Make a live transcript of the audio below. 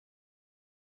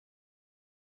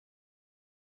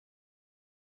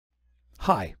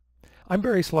Hi, I'm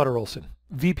Barry Slaughter-Olson,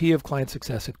 VP of Client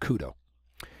Success at Kudo.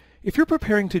 If you're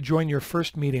preparing to join your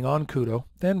first meeting on Kudo,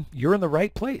 then you're in the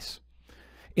right place.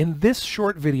 In this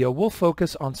short video, we'll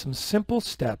focus on some simple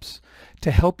steps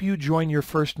to help you join your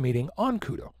first meeting on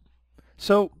Kudo.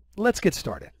 So let's get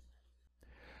started.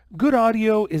 Good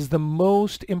audio is the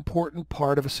most important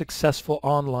part of a successful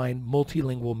online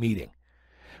multilingual meeting.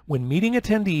 When meeting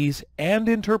attendees and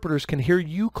interpreters can hear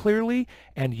you clearly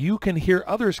and you can hear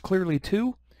others clearly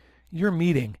too, your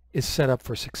meeting is set up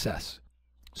for success.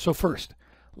 So first,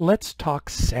 let's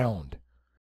talk sound.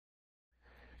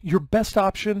 Your best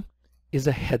option is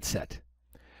a headset,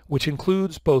 which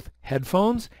includes both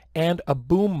headphones and a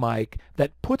boom mic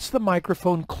that puts the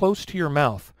microphone close to your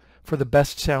mouth for the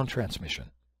best sound transmission.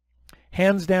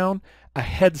 Hands down, a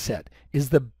headset is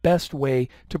the best way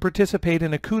to participate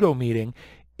in a Kudo meeting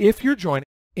if you're joining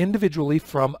individually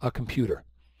from a computer.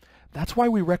 That's why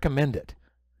we recommend it.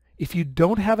 If you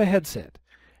don't have a headset,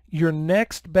 your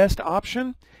next best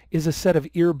option is a set of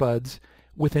earbuds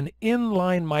with an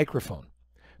inline microphone,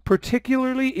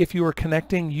 particularly if you are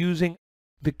connecting using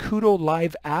the Kudo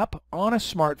Live app on a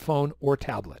smartphone or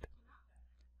tablet.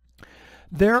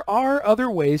 There are other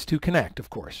ways to connect,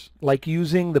 of course, like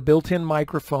using the built-in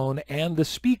microphone and the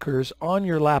speakers on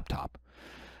your laptop.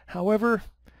 However,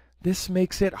 this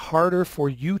makes it harder for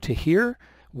you to hear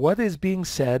what is being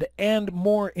said, and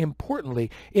more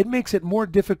importantly, it makes it more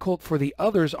difficult for the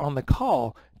others on the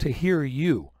call to hear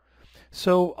you.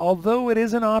 So, although it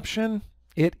is an option,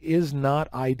 it is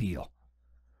not ideal.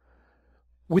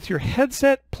 With your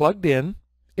headset plugged in,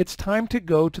 it's time to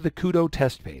go to the Kudo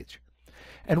test page.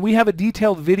 And we have a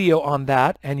detailed video on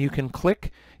that, and you can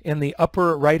click in the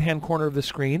upper right-hand corner of the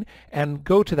screen and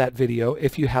go to that video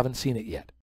if you haven't seen it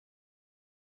yet.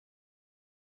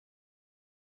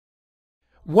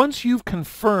 Once you've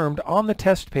confirmed on the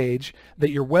test page that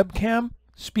your webcam,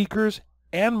 speakers,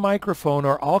 and microphone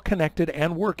are all connected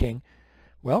and working,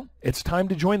 well, it's time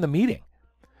to join the meeting.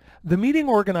 The meeting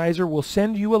organizer will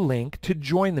send you a link to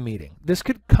join the meeting. This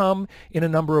could come in a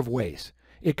number of ways.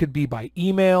 It could be by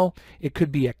email, it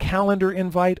could be a calendar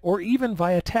invite, or even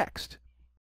via text.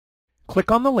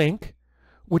 Click on the link,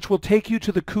 which will take you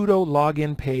to the Kudo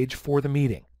login page for the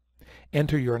meeting.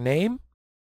 Enter your name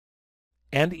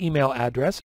and email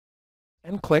address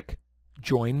and click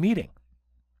Join Meeting.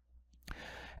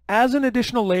 As an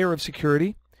additional layer of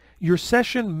security, your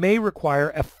session may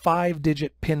require a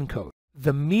 5-digit PIN code.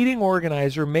 The meeting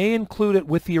organizer may include it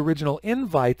with the original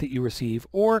invite that you receive,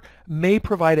 or may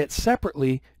provide it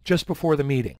separately just before the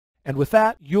meeting. And with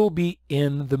that, you'll be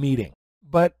in the meeting.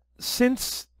 But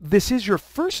since this is your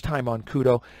first time on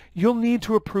Kudo, you'll need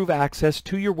to approve access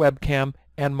to your webcam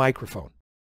and microphone.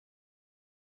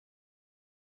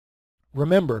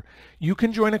 Remember, you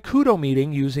can join a Kudo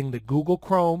meeting using the Google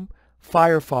Chrome,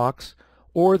 Firefox,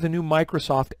 or the new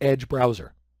Microsoft Edge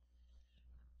browser.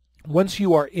 Once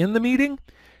you are in the meeting,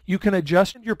 you can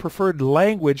adjust your preferred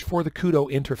language for the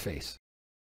Kudo interface.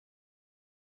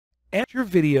 Enter your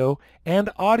video and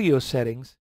audio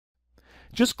settings.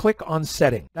 Just click on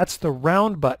Setting. That's the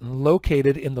round button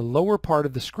located in the lower part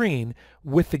of the screen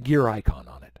with the gear icon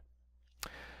on it.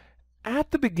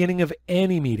 At the beginning of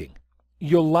any meeting,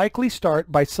 you'll likely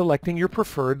start by selecting your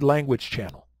preferred language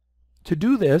channel. To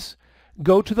do this,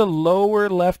 go to the lower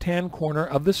left-hand corner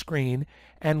of the screen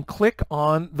and click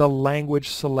on the language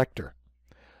selector.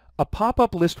 A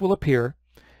pop-up list will appear,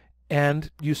 and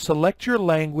you select your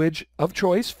language of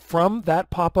choice from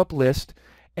that pop-up list,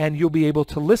 and you'll be able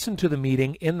to listen to the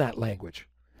meeting in that language.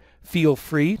 Feel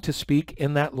free to speak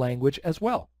in that language as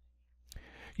well.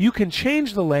 You can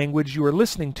change the language you are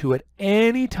listening to at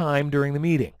any time during the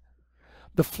meeting.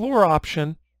 The floor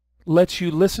option lets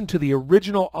you listen to the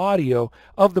original audio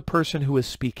of the person who is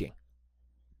speaking.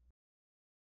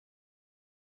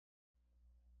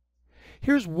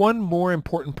 Here's one more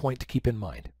important point to keep in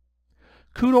mind.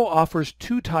 Kudo offers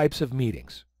two types of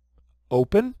meetings: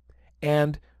 open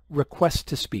and request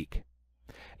to speak.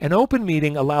 An open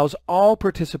meeting allows all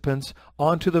participants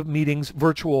onto the meeting's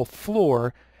virtual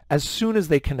floor as soon as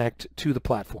they connect to the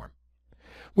platform,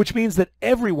 which means that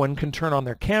everyone can turn on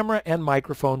their camera and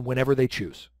microphone whenever they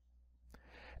choose.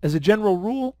 As a general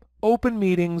rule, open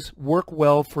meetings work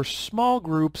well for small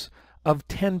groups of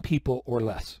 10 people or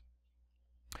less.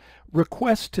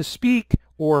 Requests to speak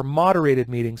or moderated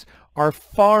meetings are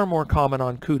far more common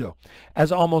on Kudo,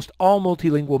 as almost all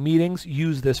multilingual meetings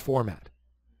use this format.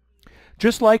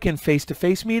 Just like in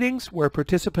face-to-face meetings, where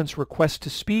participants request to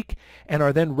speak and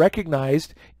are then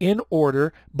recognized in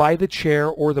order by the chair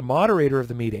or the moderator of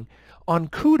the meeting, on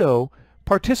Kudo,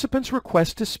 participants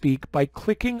request to speak by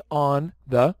clicking on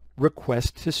the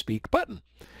Request to Speak button,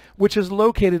 which is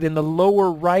located in the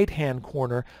lower right-hand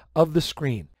corner of the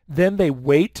screen. Then they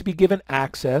wait to be given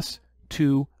access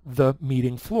to the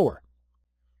meeting floor.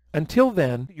 Until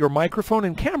then, your microphone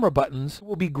and camera buttons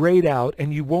will be grayed out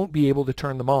and you won't be able to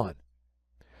turn them on.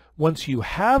 Once you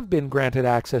have been granted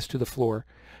access to the floor,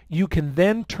 you can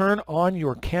then turn on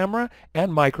your camera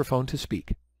and microphone to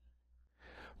speak.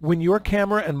 When your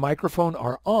camera and microphone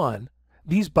are on,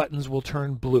 these buttons will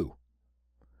turn blue.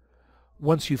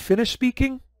 Once you finish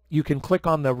speaking, you can click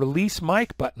on the Release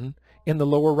Mic button in the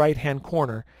lower right-hand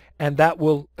corner, and that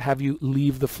will have you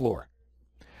leave the floor.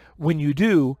 When you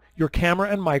do, your camera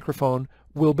and microphone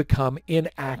will become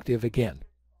inactive again.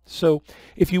 So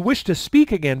if you wish to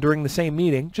speak again during the same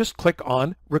meeting, just click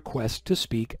on Request to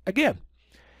Speak Again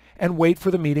and wait for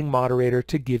the meeting moderator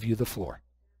to give you the floor.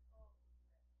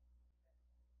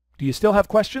 Do you still have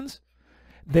questions?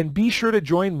 Then be sure to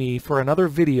join me for another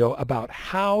video about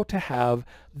how to have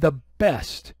the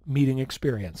best meeting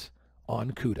experience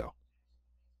on Kudo.